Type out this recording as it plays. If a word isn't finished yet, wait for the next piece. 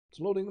It's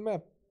loading the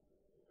map.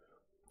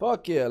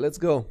 Fuck yeah, let's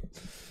go.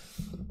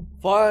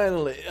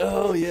 Finally.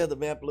 Oh yeah, the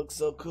map looks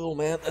so cool,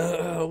 man.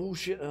 Oh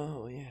shit.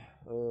 Oh yeah.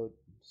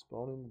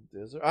 Spawn in the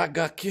desert. I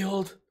got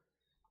killed.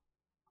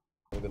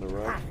 I'm gonna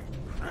run.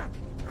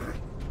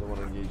 Don't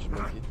want to engage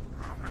monkey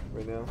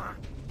right now.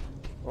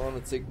 I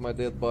want to take my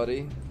dead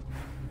body.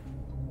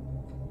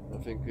 I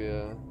think.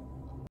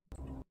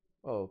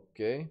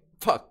 Okay.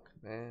 Fuck,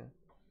 man.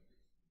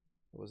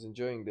 I was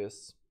enjoying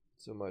this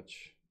so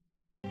much.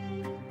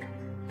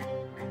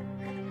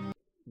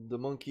 The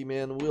monkey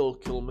man will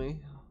kill me.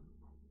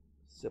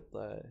 Except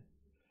I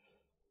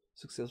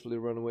successfully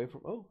run away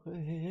from. Oh,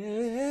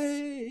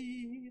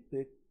 hey,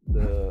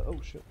 the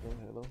oh shit! Oh,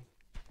 hello.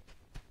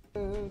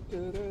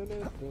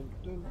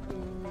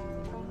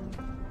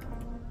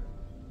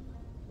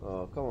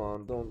 Oh, come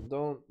on!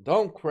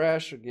 Don't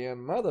crash again,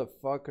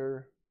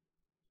 motherfucker!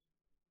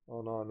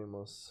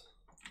 Anonymous.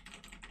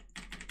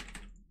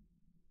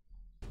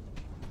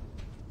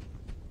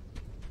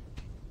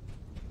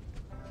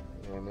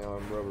 And now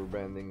I'm rubber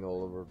banding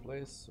all over the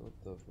place. What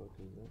the fuck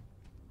is that?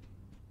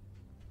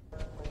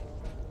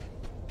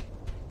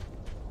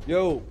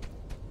 Yo!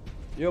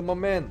 Yo, my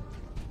man!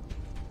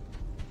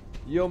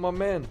 Yo, my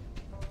man!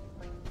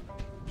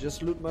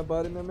 Just loot my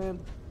body, my man.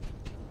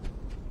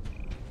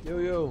 Yo,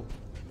 yo!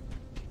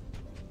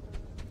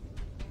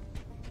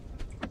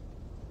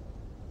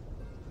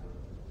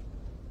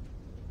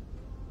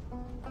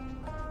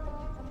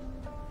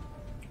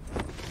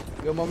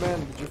 Yo, my man,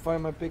 did you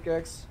find my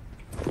pickaxe?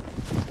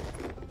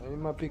 I need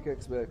my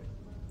pickaxe back.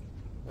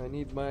 I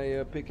need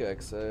my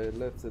pickaxe. I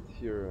left it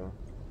here.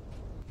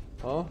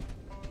 Huh?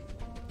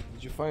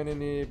 Did you find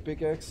any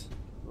pickaxe?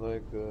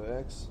 Like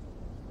axe?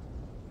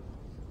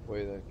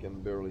 Wait, I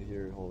can barely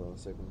hear you. Hold on a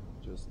second.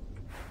 Just.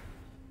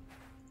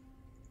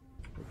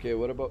 Okay,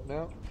 what about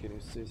now? Can you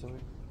say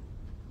something?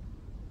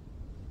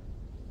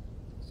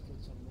 Let's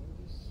get some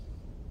movies.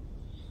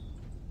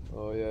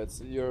 Oh yeah,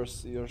 it's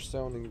you're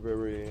sounding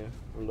very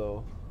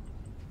low.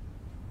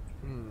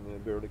 I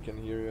barely can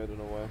hear you, I don't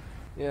know why.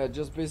 Yeah, I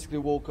just basically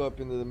woke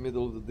up in the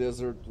middle of the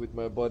desert with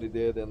my body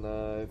dead, and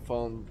I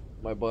found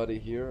my body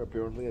here.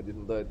 Apparently I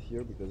didn't die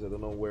here because I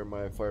don't know where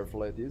my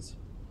fireflight is.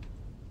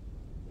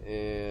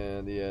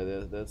 And yeah,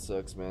 that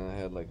sucks, man. I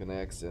had like an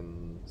axe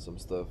and some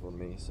stuff on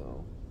me,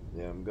 so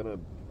yeah, I'm gonna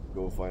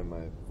go find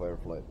my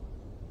fireflight.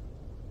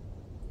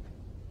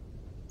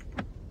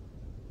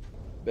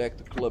 Back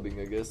to clubbing,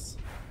 I guess.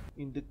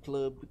 In the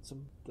club with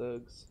some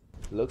thugs.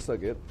 Looks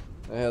like it.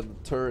 I had the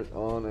turret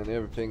on and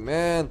everything.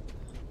 Man,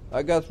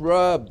 I got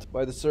robbed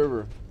by the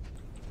server.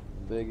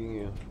 I'm begging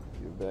you,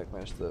 give back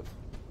my stuff.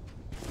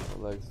 I'd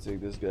like to take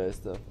this guy's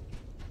stuff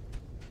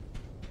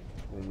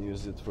and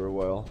use it for a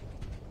while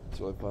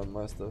until I find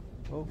my stuff.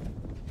 Oh.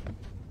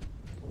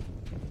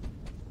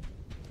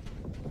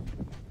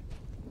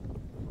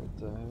 What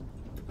the hell?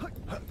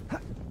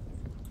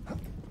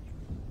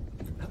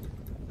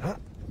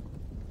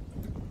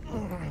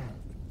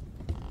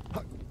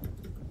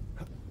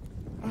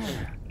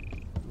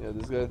 Yeah,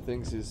 this guy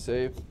thinks he's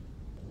safe,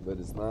 but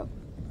it's not.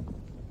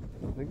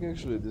 I think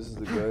actually this is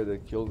the guy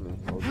that killed me.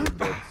 All the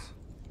bugs.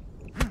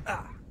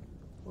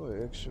 Oh,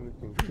 I actually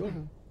can kill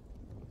him.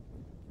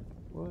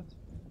 What?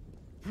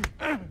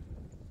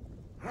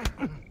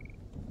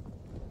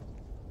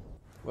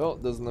 Well,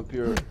 it doesn't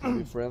appear to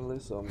be friendly,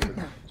 so I'm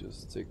gonna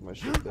just take my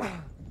shit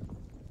back.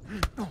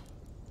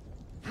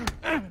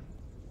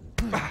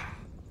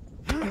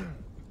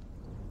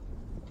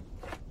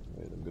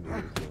 Wait, I'm gonna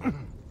use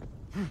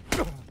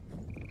that.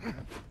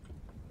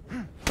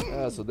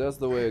 Ah, so that's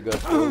the way I got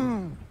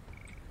killed.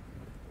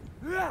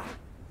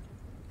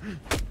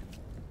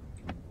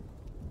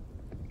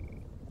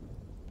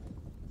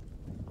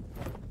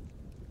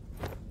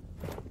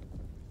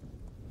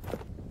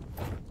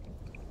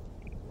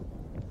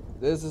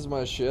 This is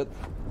my shit.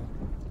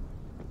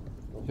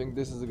 I think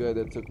this is the guy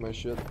that took my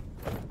shit.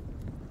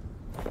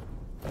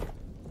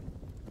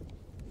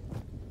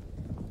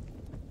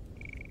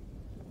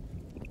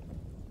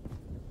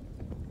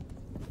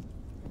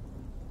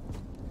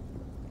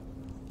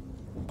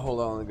 Hold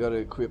on, I gotta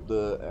equip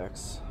the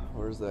axe.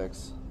 Where's the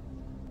axe?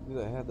 Dude,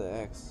 I had the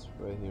axe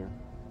right here.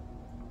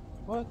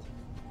 What?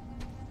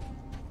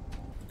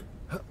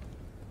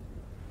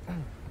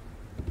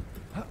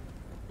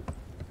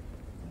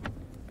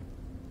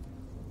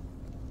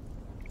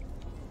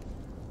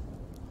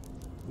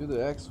 Dude,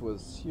 the axe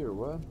was here,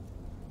 what?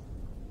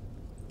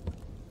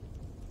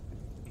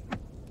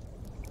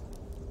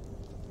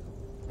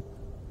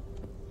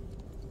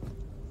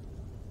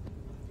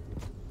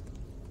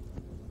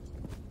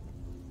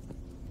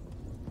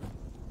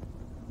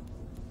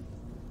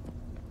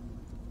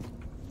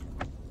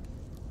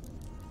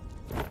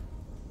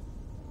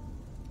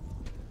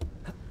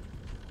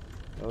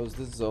 How's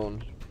this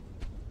zone?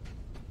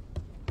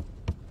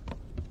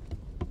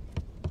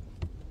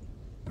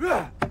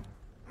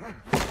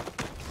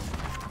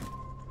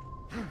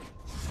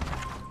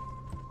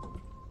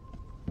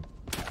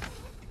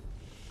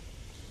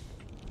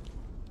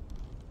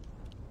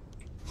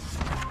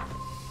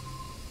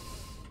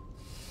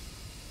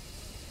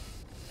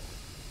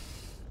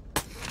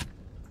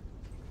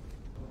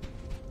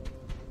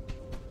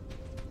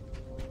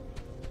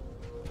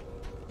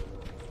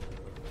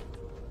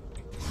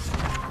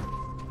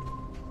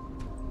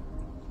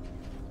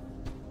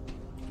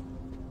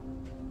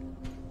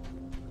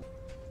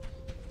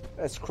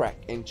 Let's crack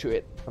into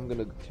it. I'm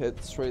gonna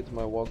head straight to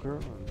my walker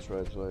and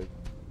try to like...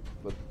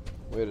 But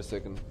wait a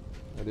second.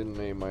 I didn't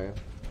name my...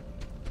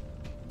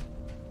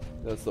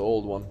 That's the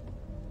old one.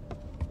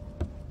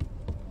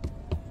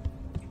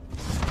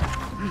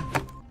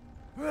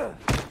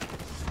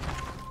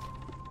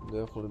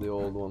 Definitely the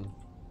old one.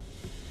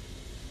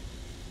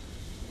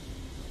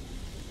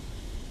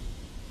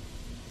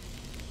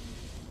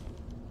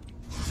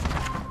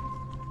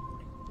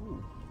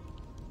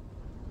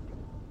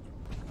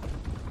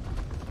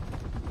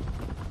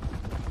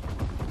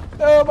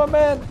 Oh, my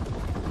man!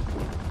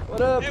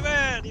 What up? Hey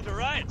man, need a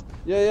ride?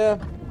 Yeah.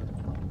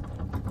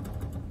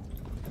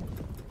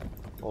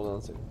 Hold on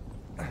a second.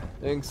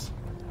 Thanks.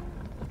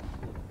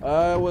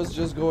 I was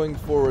just going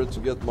forward to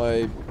get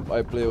my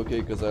I play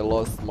okay because I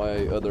lost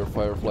my other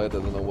Firefly. I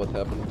don't know what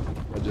happened.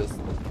 I just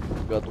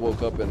got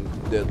woke up and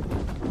dead.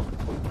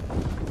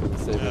 Couldn't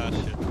save it.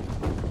 Shit.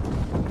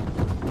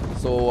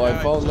 So I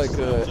found like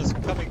a...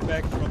 just coming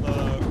back from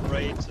a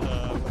raid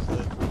with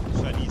the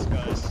Chinese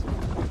guys.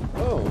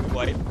 Oh,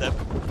 Wiped them.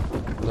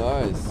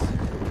 nice.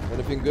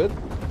 Anything good?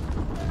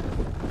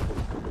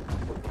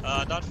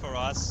 Not for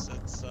us.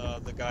 It's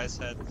the guys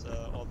had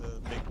all the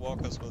big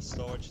walkers with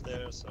storage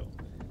there, so.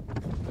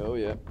 Oh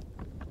yeah,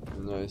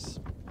 nice.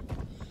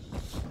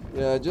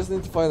 Yeah, I just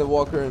need to find a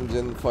walker and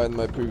then find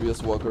my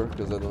previous walker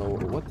because I don't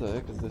know what the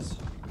heck is this.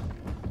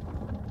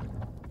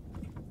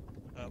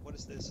 What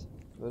is this?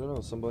 I don't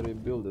know. Somebody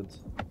built it.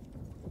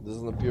 It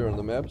doesn't appear on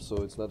the map, so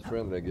it's not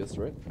friendly, I guess,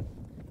 right?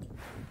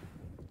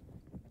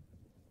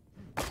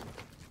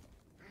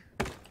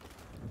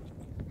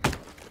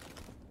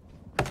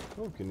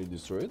 Oh, can you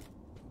destroy it?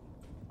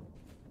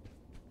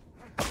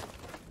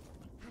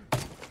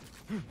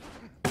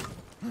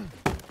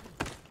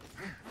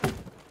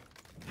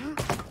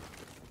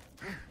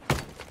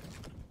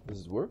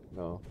 Does it work?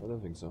 No, I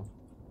don't think so. Not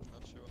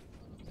sure. I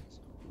don't think so.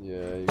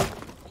 Yeah, you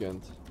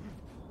can't.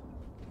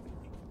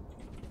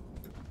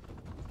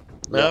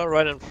 No,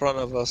 right in front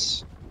of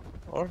us.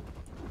 Or?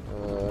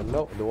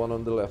 No, the one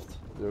on the left.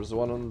 There's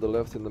one on the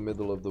left in the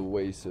middle of the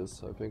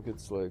Oasis. I think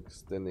it's like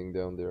standing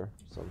down there,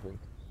 something.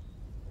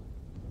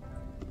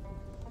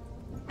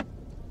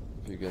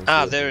 If you can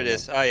see There it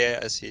is. Ah, yeah,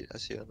 I see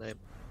the name.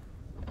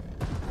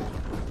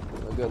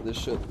 I got this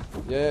shit.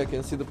 Yeah, I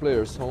can see the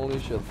players. Holy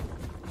shit.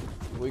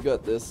 We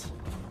got this.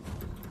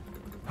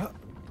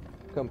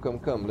 Come,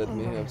 let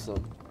me have some.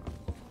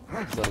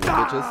 Son of a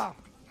bitches.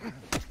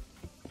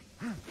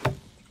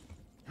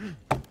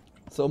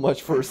 So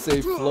much for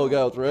safe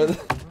logout, right?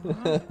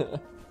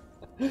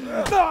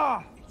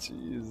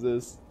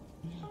 Jesus.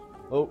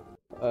 Oh,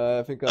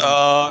 I think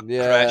I'm...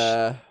 yeah,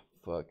 crash.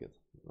 Fuck it.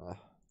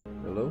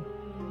 Hello?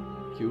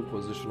 Q,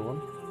 position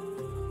 1.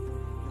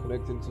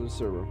 Connecting to the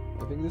server.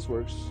 I think this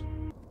works.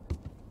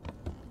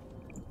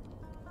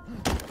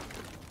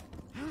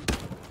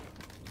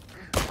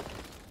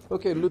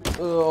 Okay, loot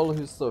all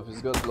his stuff.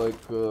 He's got like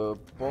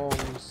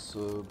bombs,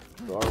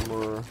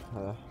 armor.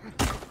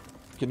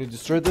 Can you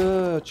destroy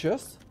the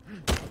chest?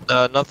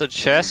 Not the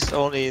chest,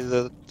 only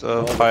the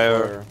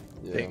fire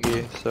Yeah.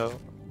 thingy, so.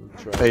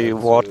 Try Hey,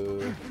 not what?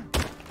 to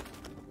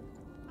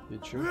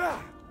hit you,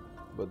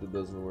 but it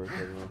doesn't work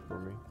anymore for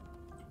me.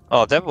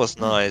 Oh, that was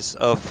nice.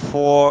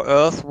 4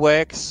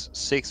 earthwax,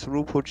 6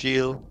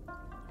 rupogil.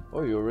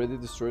 Oh, you already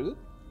destroyed it?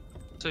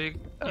 So you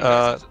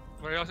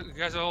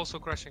guys are also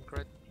crashing,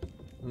 right?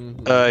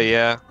 Mm-hmm.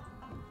 Yeah.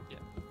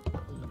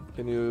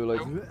 Can you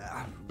like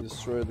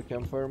destroy the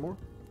campfire more?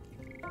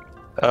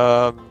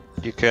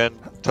 You can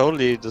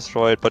totally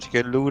destroy it, but you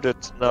can loot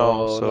it now,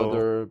 Oh, so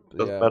another,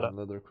 matter.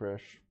 another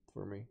crash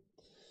for me.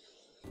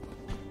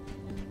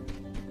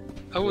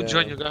 I would Yeah.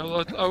 join you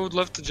guys. I would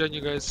love to join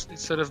you guys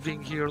instead of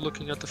being here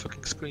looking at the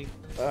fucking screen.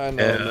 I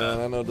know, Yeah. man.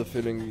 I know the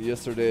feeling.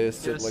 Yesterday I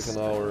sit Yes. like an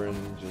hour and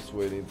just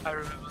waiting. I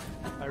remember.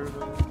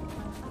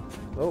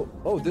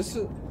 Oh, this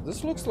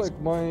looks like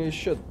my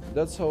shit.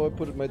 That's how I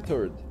put it my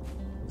turret.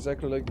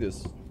 Exactly like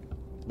this.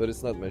 But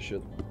it's not my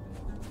shit.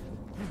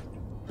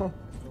 Huh.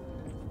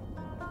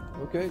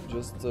 Okay,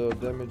 just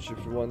damage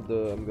if you want.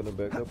 I'm gonna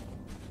back up.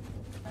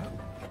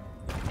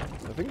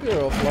 I think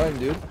they're offline,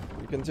 dude.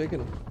 You can take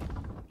it.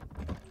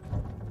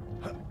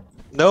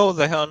 No,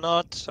 they are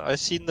not. I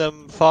seen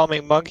them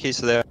farming monkeys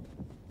there.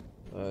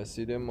 I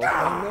see them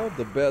offline now.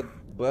 The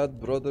bad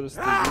brothers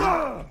still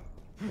do.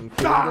 I'm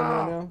killing them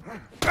right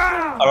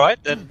now.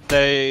 Alright, then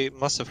they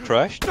must have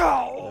crashed,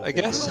 I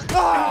guess. I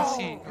can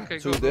see. Okay,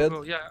 Two go, dead.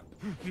 go. Yeah,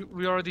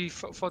 we already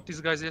fought these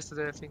guys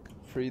yesterday, I think.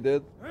 3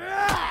 dead.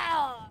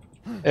 Yeah,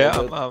 dead.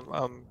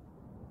 I'm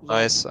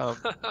nice.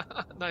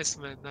 Nice,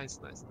 man. Nice.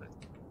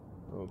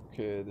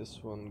 Okay, this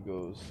one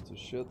goes to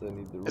shit. I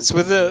need the. It's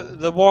with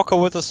the walker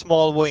with the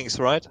small wings,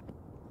 right?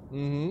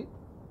 Mm-hmm.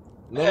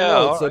 No, Yeah,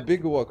 no, it's a alright.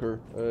 big walker.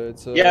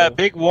 It's a. Yeah,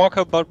 big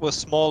walker, but with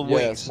small Yeah,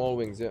 wings. small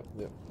wings. Yeah.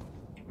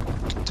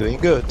 Doing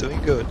good. Just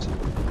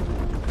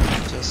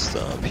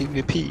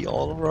PvP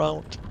all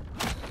around.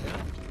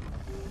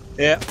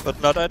 Yeah,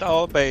 but not at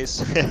our base.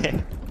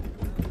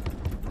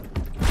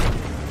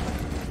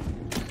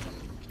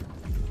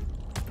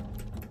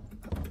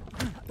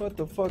 What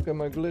the fuck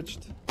am I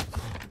glitched?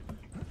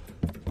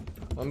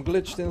 I'm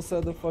glitched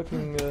inside the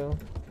fucking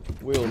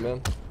wheel,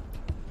 man.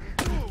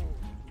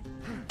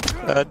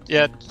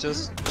 Yeah,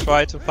 just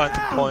try to find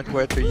the point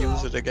where to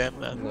use it again,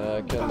 man. Nah,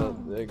 I cannot.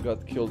 I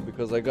got killed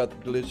because I got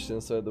glitched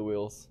inside the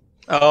wheels.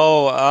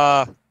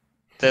 Oh,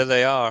 there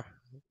they are.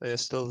 They're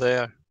still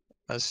there.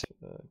 I see.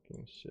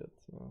 Fucking shit,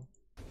 man.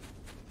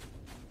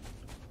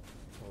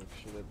 Oh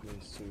shit, that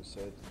means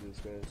suicide to these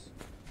guys.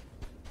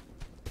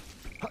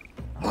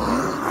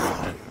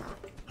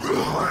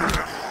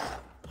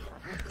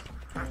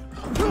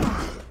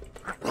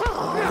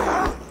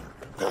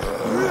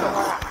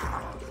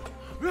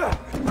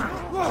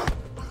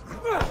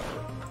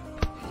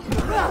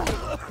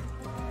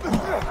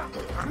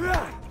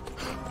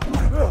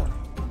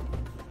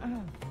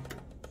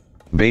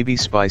 Baby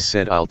Spice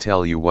said, I'll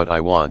tell you what I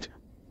want,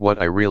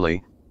 what I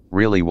really,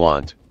 really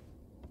want.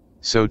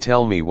 So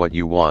tell me what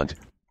you want,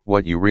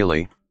 what you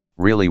really,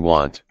 really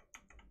want.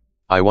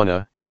 I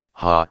wanna,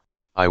 ha,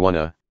 I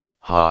wanna,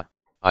 ha,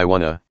 I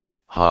wanna,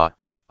 ha,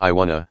 I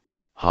wanna,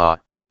 ha,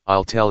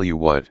 I'll tell you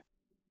what.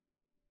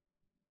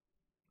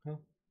 Huh?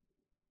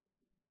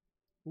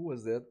 Who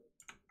was that?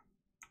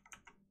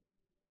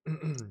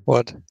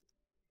 What?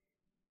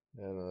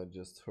 And I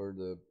just heard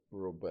a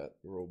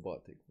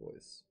robotic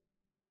voice.